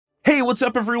Hey, what's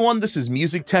up everyone? This is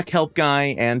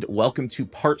MusicTechHelpGuy and welcome to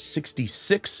part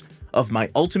 66 of my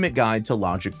ultimate guide to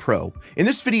Logic Pro. In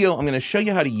this video, I'm going to show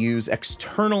you how to use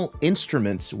external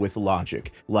instruments with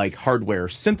Logic, like hardware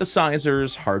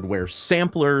synthesizers, hardware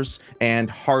samplers, and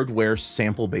hardware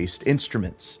sample-based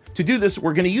instruments. To do this,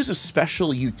 we're going to use a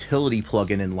special utility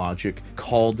plugin in Logic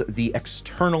called the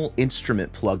External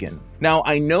Instrument plugin. Now,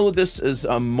 I know this is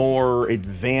a more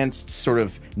advanced sort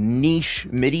of niche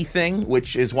MIDI thing,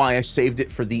 which is why I saved it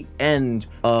for the end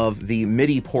of the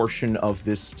MIDI portion of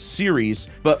this series,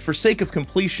 but for sake of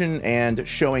completion and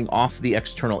showing off the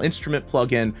External Instrument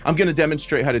plugin, I'm going to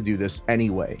demonstrate how to do this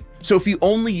anyway. So if you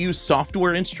only use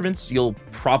software instruments, you'll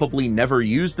probably never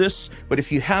use this, but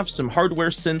if you have some hardware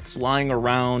synths lying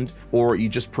around, or you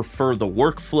just prefer the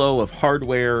workflow of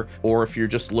hardware, or if you're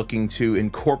just looking to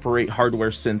incorporate hardware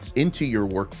synths into your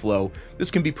workflow, this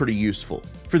can be pretty useful.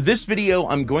 For this video,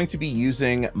 I'm going to be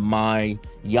using my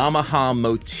Yamaha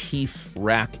Motif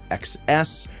Rack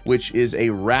XS, which is a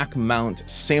rack mount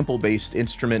sample-based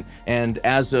instrument, and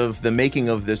as of the making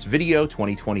of this video,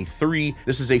 2023,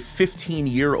 this is a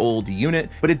 15-year-old unit,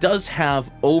 but it does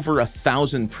have over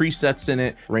 1,000 presets in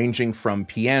it, ranging from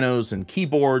pianos and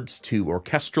keyboards to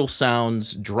orchestral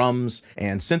sounds, drums,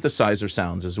 and synthesizer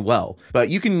sounds as well. But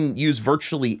you can use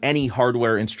virtually any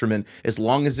hardware instrument as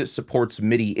long as it supports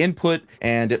MIDI input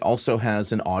and it also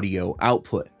has an audio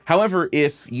output. However,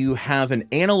 if you have an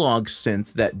analog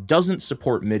synth that doesn't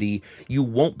support MIDI, you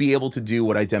won't be able to do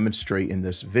what I demonstrate in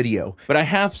this video. But I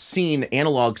have seen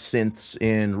analog synths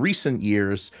in recent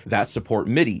years that support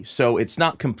MIDI, so it's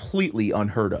not completely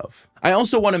unheard of. I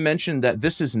also want to mention that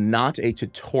this is not a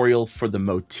tutorial for the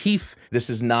Motif.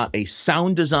 This is not a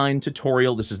sound design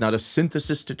tutorial. This is not a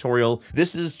synthesis tutorial.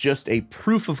 This is just a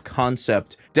proof of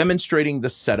concept demonstrating the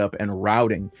setup and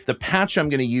routing. The patch I'm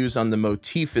going to use on the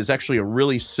Motif is actually a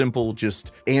really simple,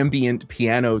 just ambient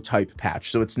piano type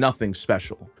patch, so it's nothing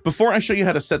special. Before I show you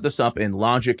how to set this up in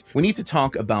Logic, we need to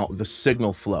talk about the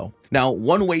signal flow. Now,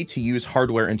 one way to use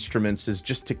hardware instruments is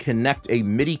just to connect a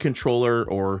MIDI controller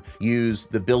or use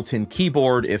the built-in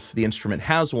keyboard if the instrument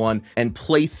has one and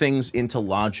play things into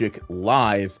Logic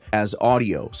live as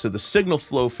audio. So the signal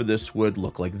flow for this would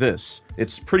look like this.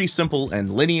 It's pretty simple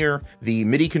and linear. The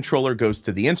MIDI controller goes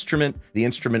to the instrument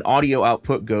audio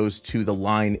output goes to the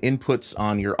line inputs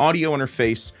on your audio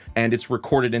interface, and it's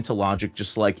recorded into Logic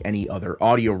just like any other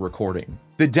audio recording.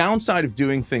 The downside of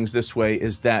doing things this way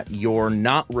is that you're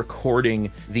not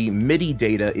recording the MIDI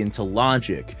data into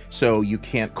Logic, so you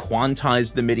can't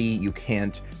quantize the MIDI, you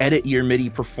can't edit your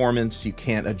MIDI performance, you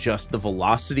can't adjust the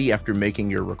velocity after making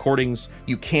your recordings,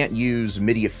 you can't use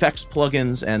MIDI effects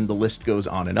plugins, and the list goes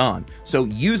on and on. So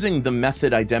using the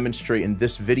method I demonstrate in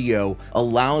this video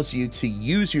allows you to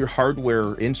use your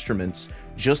hardware instruments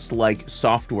just like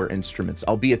software instruments,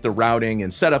 albeit the routing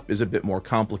and setup is a bit more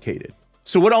complicated.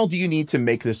 So what all do you need to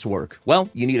make this work? Well,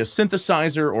 you need a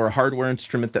synthesizer or a hardware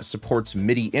instrument that supports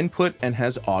MIDI input and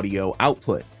has audio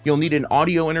output. You'll need an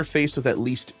audio interface with at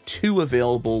least 2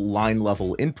 available line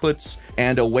level inputs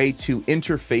and a way to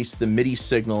interface the MIDI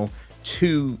signal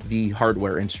to the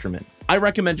hardware instrument. I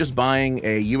recommend just buying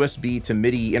a USB to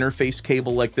MIDI interface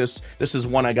cable like this. This is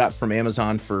one I got from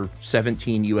Amazon for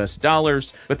 $17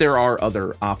 US, but there are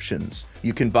other options.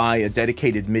 You can buy a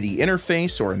dedicated MIDI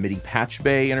interface or a MIDI patch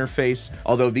bay interface,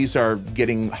 although these are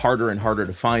getting harder and harder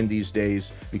to find these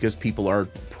days because people are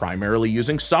primarily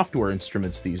using software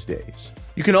instruments these days.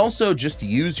 You can also just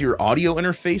use your audio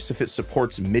interface if it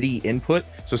supports MIDI input.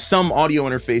 So some audio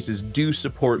interfaces do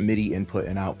support MIDI input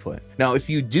and output. Now, if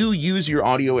you do use your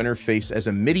audio interface as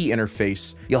a MIDI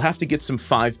interface, you'll have to get some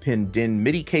 5-pin DIN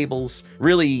MIDI cables.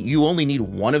 Really, you only need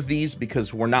one of these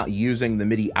because we're not using the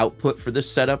MIDI output for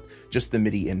this setup, just the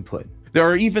MIDI input. There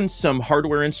are even some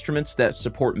hardware instruments that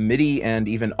support MIDI and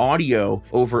even audio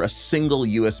over a single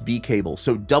USB cable,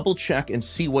 so double check and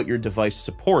see what your device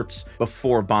supports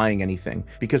before buying anything,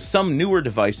 because some newer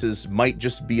devices might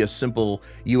just be a simple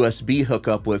USB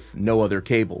hookup with no other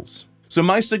cables. So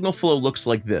my signal flow looks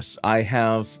like this. I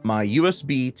have my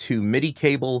USB to MIDI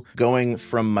cable going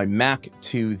from my Mac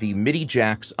to the MIDI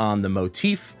jacks on the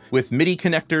Motif. With MIDI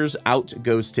connectors, out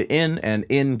goes to in and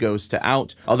in goes to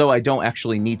out, although I don't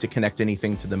actually need to connect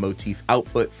anything to the Motif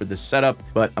output for this setup,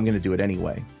 but I'm going to do it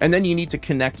anyway. And then you need to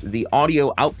connect the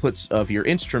audio outputs of your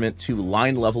instrument to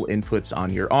line level inputs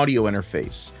on your audio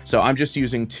interface. So I'm just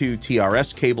using 2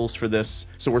 TRS cables for this.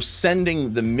 So we're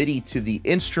sending the MIDI to the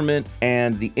instrument,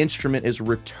 and the instrument is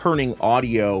returning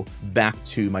audio back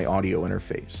to my audio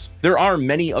interface. There are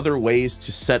many other ways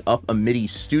to set up a MIDI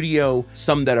studio,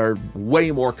 some that are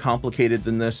way more complicated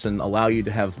than this and allow you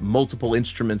to have multiple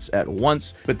instruments at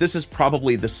once, but this is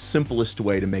probably the simplest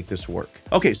way to make this work.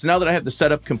 Okay, so now that I have the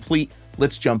setup complete,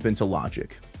 let's jump into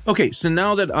Logic. Okay, so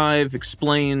now that I've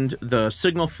explained the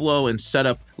signal flow and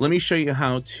setup, let me show you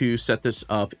how to set this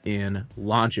up in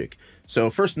Logic. So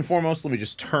first and foremost, let me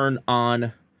just turn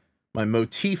on my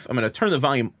motif. I'm going to turn the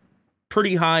volume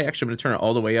pretty high. Actually, I'm going to turn it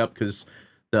all the way up because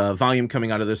the volume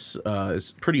coming out of this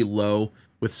is pretty low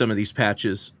with some of these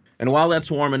patches. And while that's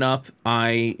warming up,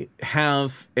 I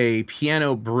have a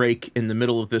piano break in the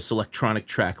middle of this electronic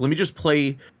track. Let me just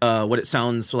play what it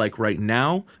sounds like right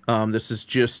now. This is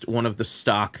just one of the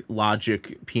stock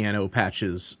Logic piano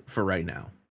patches for right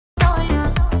now.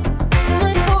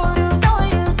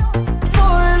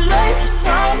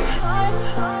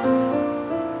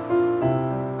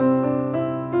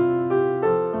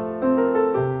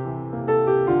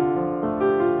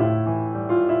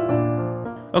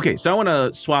 Okay, so I want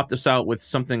to swap this out with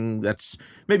something that's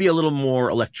maybe a little more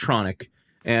electronic,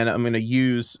 and I'm going to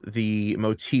use the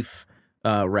motif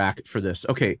rack for this.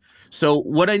 Okay, so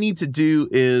what I need to do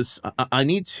is I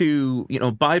need to,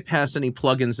 bypass any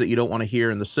plugins that you don't want to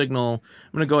hear in the signal.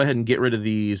 I'm going to go ahead and get rid of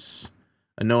these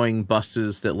annoying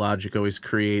buses that Logic always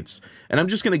creates, and I'm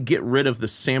just going to get rid of the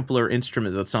sampler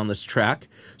instrument that's on this track.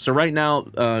 So right now,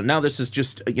 now this is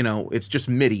just, it's just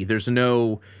MIDI. There's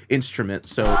no instrument,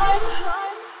 so...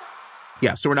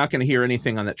 yeah, so we're not going to hear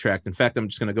anything on that track. In fact, I'm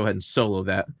just going to go ahead and solo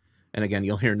that. And again,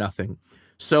 you'll hear nothing.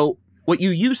 So what you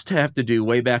used to have to do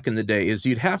way back in the day is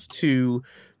you'd have to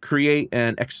create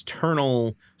an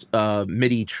external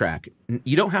MIDI track.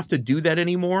 You don't have to do that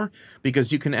anymore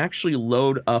because you can actually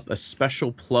load up a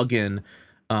special plugin.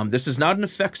 This is not an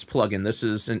effects plugin. This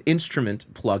is an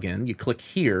instrument plugin. You click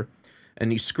here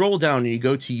and you scroll down and you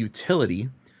go to Utility.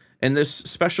 And this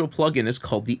special plugin is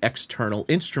called the External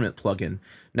Instrument plugin.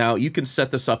 Now, you can set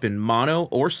this up in mono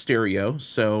or stereo.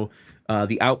 So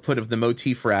the output of the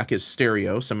motif rack is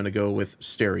stereo. So I'm going to go with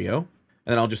stereo.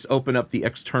 And then I'll just open up the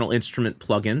External Instrument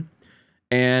plugin.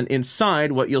 And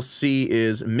inside, what you'll see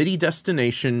is MIDI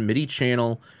destination, MIDI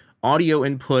channel, audio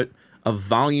input, a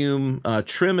volume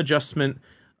trim adjustment,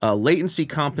 latency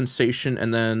compensation,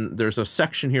 and then there's a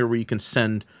section here where you can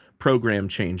send program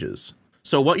changes.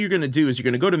 So what you're going to do is you're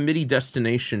going to go to MIDI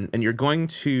destination and you're going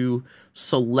to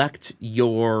select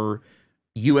your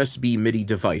USB MIDI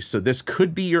device. So this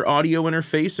could be your audio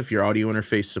interface if your audio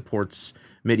interface supports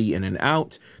MIDI in and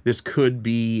out. This could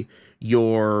be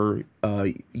your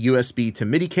USB to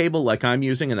MIDI cable like I'm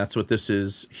using, and that's what this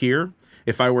is here.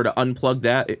 If I were to unplug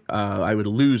that, I would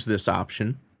lose this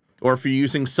option. Or if you're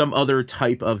using some other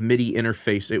type of MIDI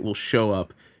interface, it will show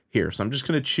up here. So I'm just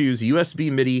going to choose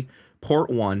USB MIDI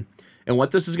port 1. And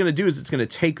what this is going to do is it's going to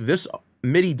take this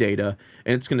MIDI data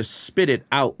and it's going to spit it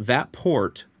out that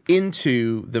port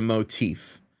into the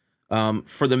motif.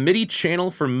 For the MIDI channel,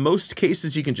 for most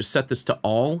cases, you can just set this to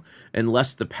all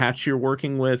unless the patch you're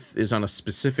working with is on a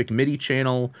specific MIDI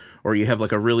channel or you have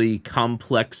like a really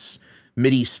complex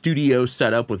MIDI studio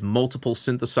setup with multiple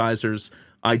synthesizers.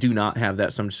 I do not have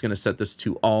that, so I'm just going to set this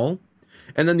to all.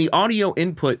 And then the audio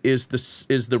input is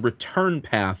the return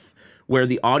path where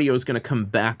the audio is going to come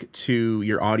back to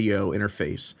your audio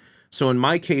interface. So in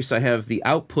my case, I have the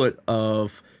output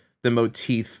of the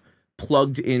motif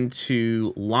plugged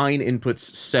into line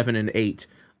inputs 7 and 8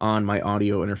 on my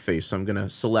audio interface. So I'm going to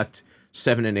select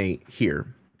 7 and 8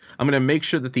 here. I'm going to make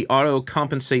sure that the auto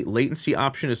compensate latency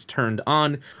option is turned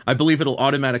on. I believe it'll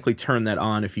automatically turn that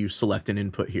on if you select an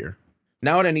input here.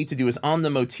 Now what I need to do is on the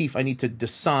motif, I need to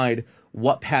decide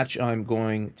what patch I'm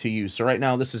going to use. So right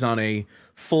now this is on a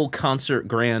full concert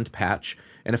grand patch.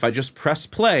 And if I just press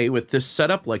play with this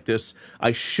setup like this,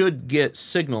 I should get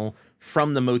signal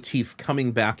from the motif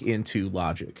coming back into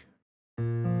Logic.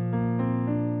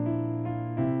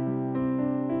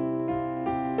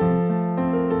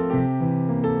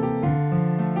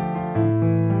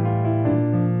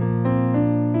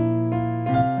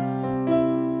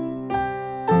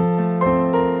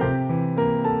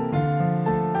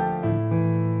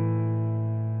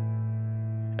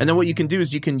 And then what you can do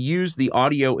is you can use the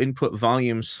audio input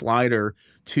volume slider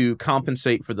to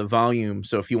compensate for the volume.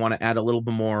 So if you want to add a little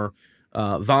bit more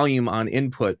volume on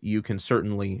input, you can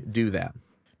certainly do that.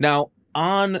 Now,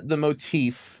 on the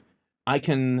motif, I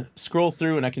can scroll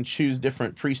through and I can choose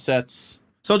different presets.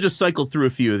 So I'll just cycle through a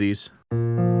few of these.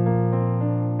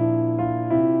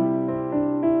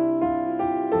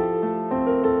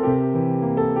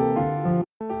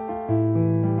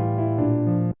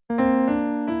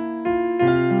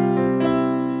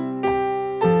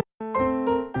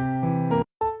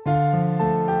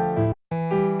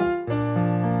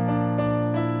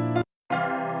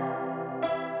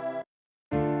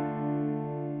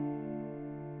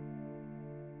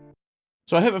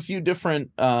 So I have a few different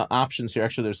options here.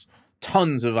 Actually, there's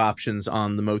tons of options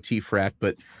on the motif rack,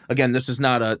 but again, this is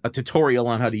not a tutorial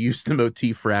on how to use the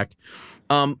motif rack.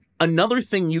 Another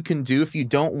thing you can do if you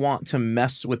don't want to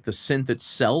mess with the synth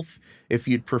itself, if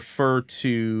you'd prefer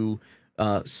to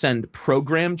send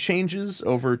program changes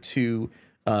over to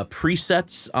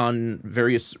presets on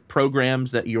various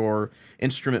programs that your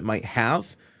instrument might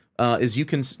have, is you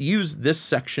can use this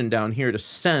section down here to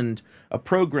send a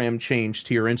program change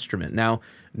to your instrument. Now,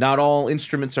 not all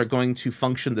instruments are going to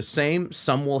function the same.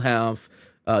 Some will have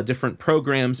different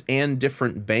programs and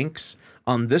different banks.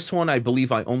 On this one, I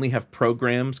believe I only have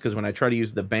programs because when I try to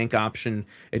use the bank option,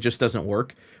 it just doesn't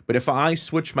work. But if I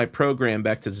switch my program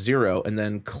back to 0 and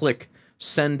then click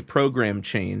Send Program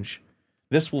Change,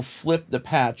 this will flip the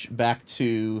patch back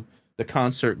to the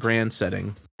concert grand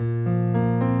setting.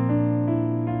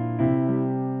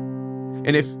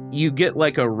 And if you get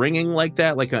like a ringing like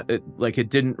that, like it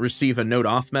didn't receive a note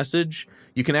off message,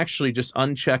 you can actually just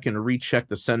uncheck and recheck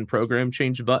the Send Program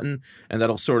Change button, and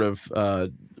that'll sort of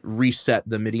reset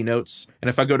the MIDI notes. And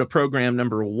if I go to program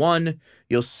number 1,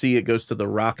 you'll see it goes to the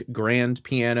rock grand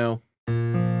piano.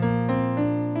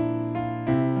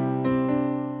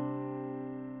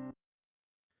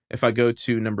 If I go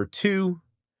to number 2,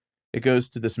 it goes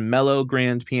to this mellow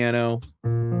grand piano.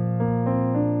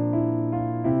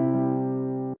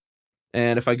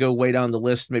 And if I go way down the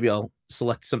list, maybe I'll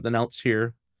select something else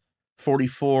here.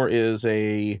 44 is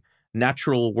a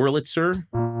natural Wurlitzer.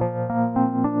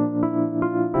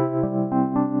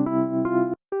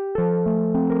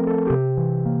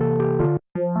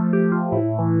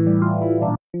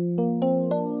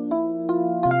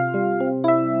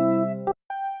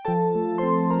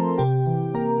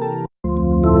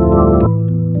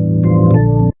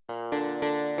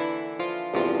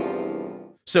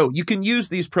 So you can use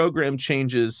these program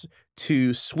changes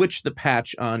to switch the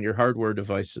patch on your hardware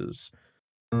devices.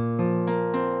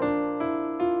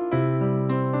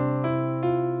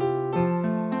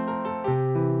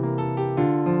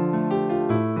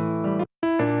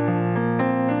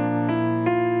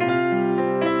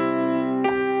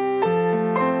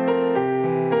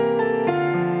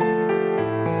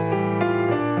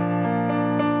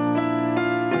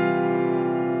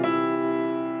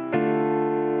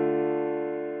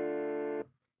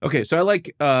 Okay, so I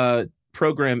like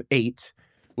program 8,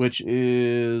 which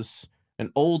is an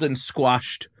old and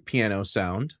squashed piano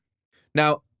sound.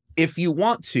 Now, if you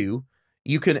want to,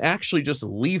 you can actually just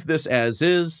leave this as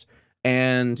is,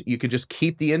 and you could just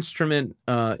keep the instrument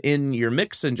in your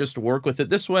mix and just work with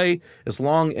it this way. As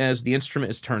long as the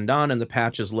instrument is turned on and the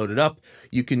patch is loaded up,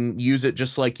 you can use it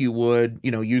just like you would,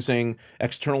 using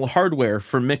external hardware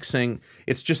for mixing.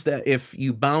 It's just that if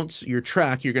you bounce your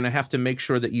track, you're going to have to make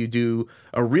sure that you do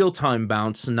a real-time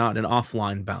bounce, not an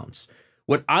offline bounce.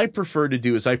 What I prefer to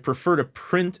do is I prefer to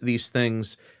print these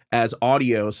things as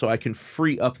audio so I can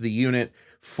free up the unit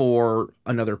for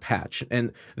another patch.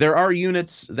 And there are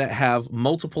units that have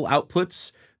multiple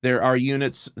outputs. There are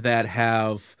units that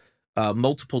have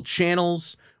multiple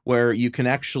channels where you can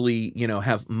actually,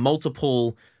 have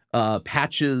multiple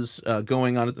patches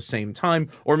going on at the same time.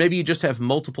 Or maybe you just have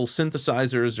multiple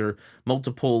synthesizers or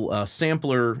multiple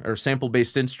sampler or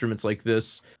sample-based instruments like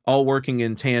this, all working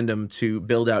in tandem to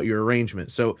build out your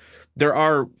arrangement. So there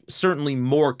are certainly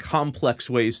more complex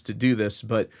ways to do this,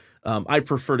 but I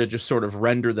prefer to just sort of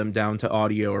render them down to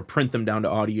audio or print them down to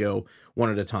audio one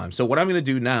at a time. So what I'm going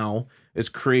to do now is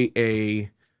create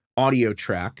a audio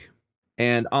track.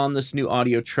 And on this new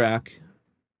audio track,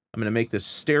 I'm going to make this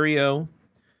stereo.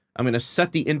 I'm going to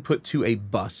set the input to a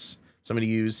bus. So I'm going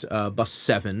to use bus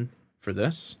 7 for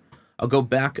this. I'll go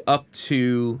back up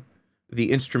to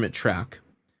the instrument track,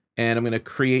 and I'm going to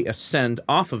create a send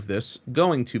off of this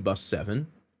going to bus 7.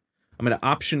 I'm going to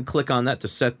option click on that to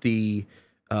set the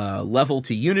level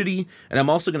to unity, and I'm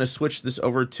also going to switch this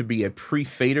over to be a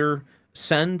pre-fader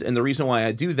send. And the reason why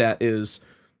I do that is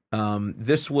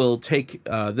this will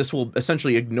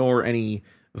essentially ignore any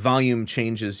volume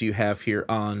changes you have here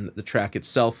on the track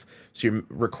itself, so you're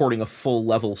recording a full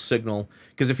level signal.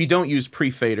 Because if you don't use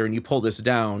pre-fader and you pull this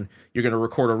down, you're going to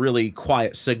record a really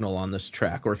quiet signal on this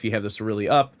track. Or if you have this really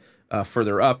up,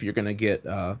 further up, you're going to get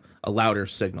a louder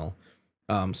signal.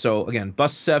 So again,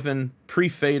 bus 7,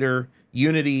 pre-fader,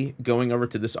 unity, going over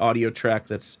to this audio track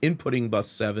that's inputting bus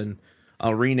 7.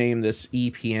 I'll rename this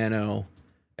E-piano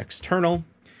external.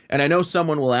 And I know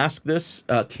someone will ask this,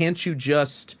 can't you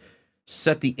just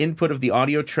set the input of the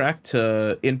audio track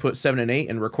to input 7 and 8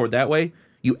 and record that way?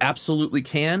 You absolutely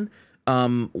can.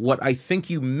 What I think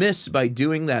you miss by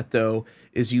doing that, though,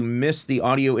 is you miss the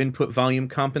audio input volume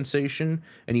compensation,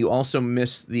 and you also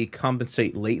miss the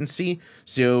compensate latency.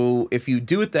 So if you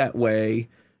do it that way,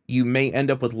 you may end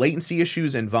up with latency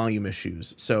issues and volume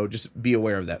issues. So just be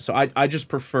aware of that. So I just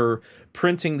prefer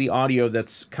printing the audio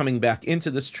that's coming back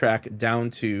into this track down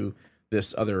to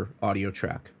this other audio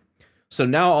track. So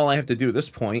now all I have to do at this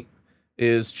point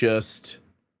is just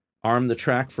arm the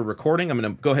track for recording. I'm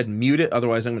going to go ahead and mute it.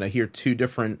 Otherwise, I'm going to hear two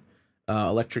different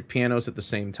electric pianos at the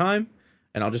same time.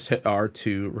 And I'll just hit R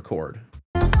to record.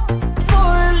 For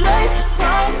a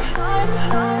lifetime.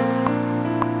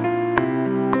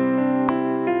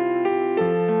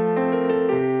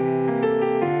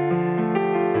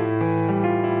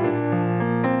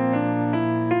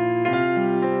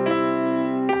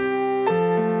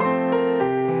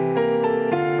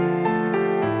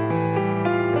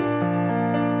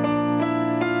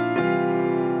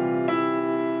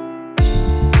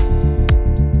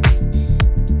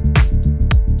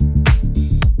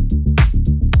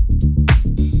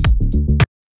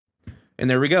 And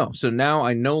there we go. So now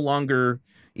I no longer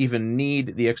even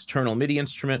need the external MIDI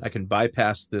instrument. I can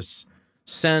bypass this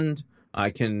send.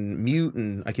 I can mute,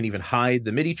 and I can even hide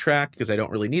the MIDI track because I don't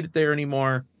really need it there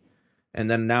anymore. And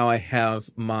then now I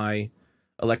have my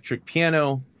electric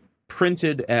piano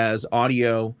printed as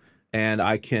audio, and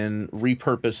I can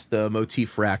repurpose the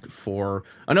motif rack for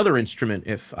another instrument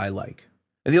if I like.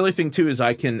 And the other thing too is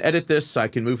I can edit this. I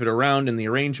can move it around in the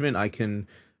arrangement. I can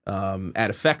add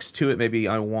effects to it. Maybe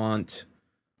I want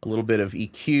a little bit of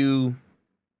EQ,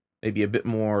 maybe a bit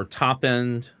more top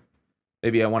end.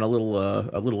 Maybe I want a little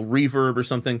reverb or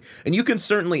something. And you can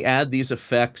certainly add these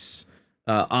effects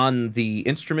on the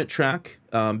instrument track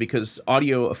because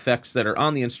audio effects that are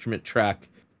on the instrument track,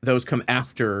 those come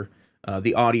after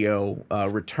the audio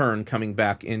return coming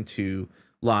back into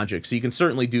Logic. So you can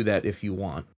certainly do that if you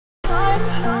want.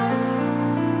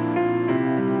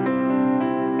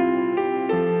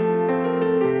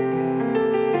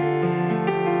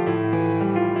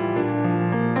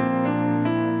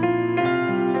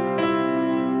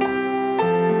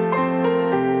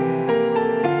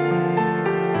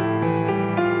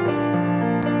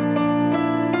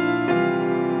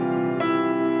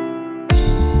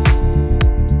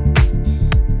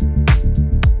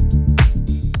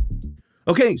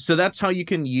 Okay, so that's how you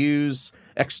can use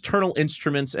external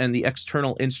instruments and the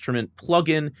external instrument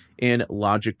plugin in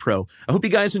Logic Pro. I hope you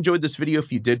guys enjoyed this video.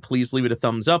 If you did, please leave it a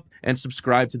thumbs up and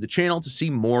subscribe to the channel to see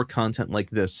more content like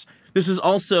this. This is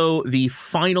also the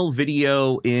final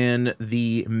video in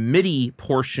the MIDI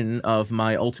portion of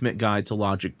my ultimate guide to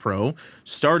Logic Pro.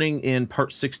 Starting in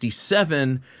part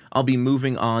 67, I'll be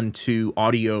moving on to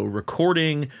audio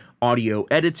recording, audio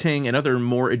editing, and other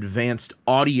more advanced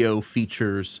audio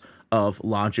features of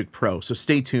Logic Pro, so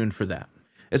stay tuned for that.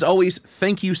 As always,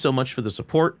 thank you so much for the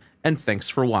support, and thanks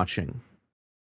for watching.